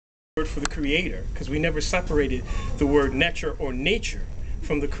for the creator, because we never separated the word nature or nature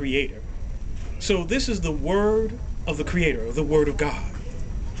from the creator. So this is the word of the creator, or the word of God.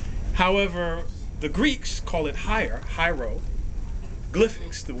 However, the Greeks call it hieroglyphics.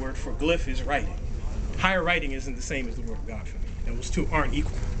 The word for glyph is writing. Higher writing isn't the same as the word of God for me. And those two aren't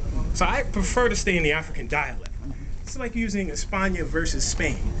equal. So I prefer to stay in the African dialect. It's like using España versus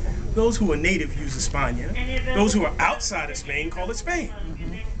Spain. Those who are native use España. Those who are outside of Spain call it Spain.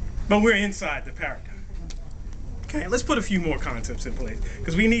 But we're inside the paradigm. Okay, let's put a few more concepts in place,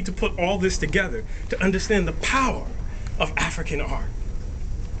 because we need to put all this together to understand the power of African art.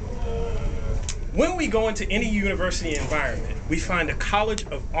 When we go into any university environment, we find a college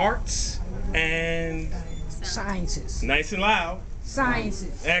of arts and sciences. Nice and loud.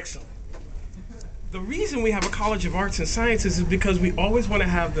 Sciences. Excellent. The reason we have a college of arts and sciences is because we always want to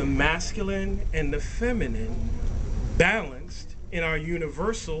have the masculine and the feminine balanced in our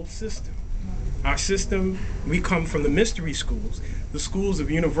universal system. Our system, we come from the mystery schools, the schools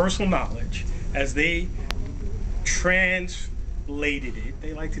of universal knowledge. As they translated it,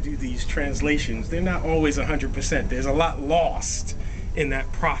 they like to do these translations. They're not always 100%. There's a lot lost in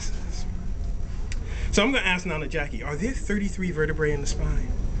that process. So I'm going to ask Nana Jackie, are there 33 vertebrae in the spine?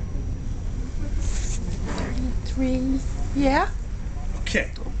 33, yeah.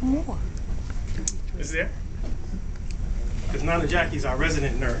 Okay. More. Is there? Because Nana Jackie's our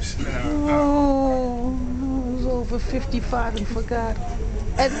resident nurse. Oh, I was over 55 and forgot.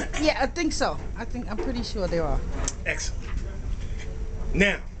 And yeah, I think so. I'm pretty sure there are. Excellent.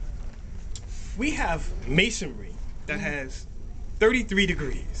 Now, we have masonry that has 33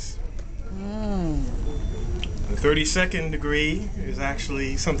 degrees. The 32nd degree is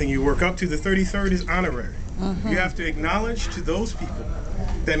actually something you work up to. The 33rd is honorary. You have to acknowledge to those people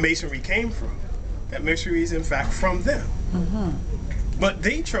that masonry came from, that masonry is in fact from them. But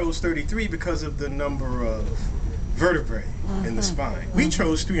they chose 33 because of the number of vertebrae in the spine. We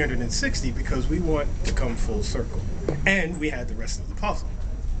chose 360 because we want to come full circle. And we had the rest of the puzzle.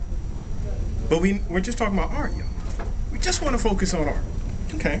 But we're just talking about art, y'all. We just want to focus on art.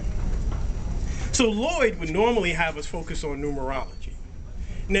 Okay. So Lloyd would normally have us focus on numerology.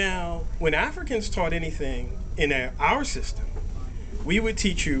 Now, when Africans taught anything in our system, we would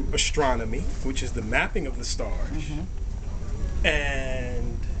teach you astronomy, which is the mapping of the stars,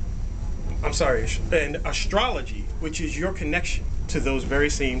 and astrology, which is your connection to those very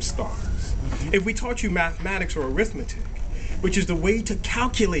same stars. If we taught you mathematics or arithmetic, which is the way to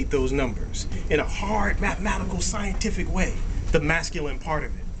calculate those numbers in a hard mathematical scientific way, the masculine part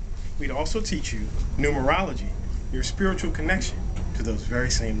of it, we'd also teach you numerology, your spiritual connection to those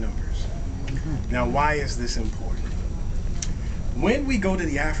very same numbers. Now, why is this important? When we go to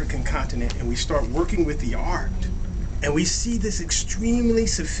the African continent and we start working with the art, and we see this extremely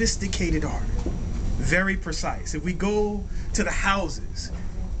sophisticated art, very precise. If we go to the houses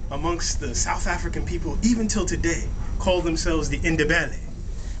amongst the South African people, even till today, call themselves the Ndebele,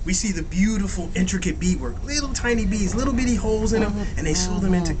 we see the beautiful, intricate beadwork, little tiny beads, little bitty holes in them, and they sew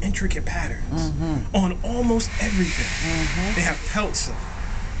them into intricate patterns on almost everything. They have pelts on.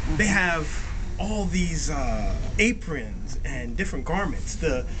 They have all these aprons and different garments.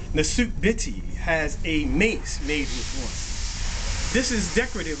 The Nasut Biti has a mace made with one. This is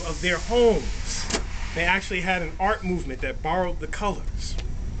decorative of their homes. They actually had an art movement that borrowed the colors.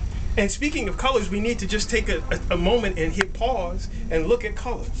 And speaking of colors, we need to just take a moment and hit pause and look at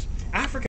colors. African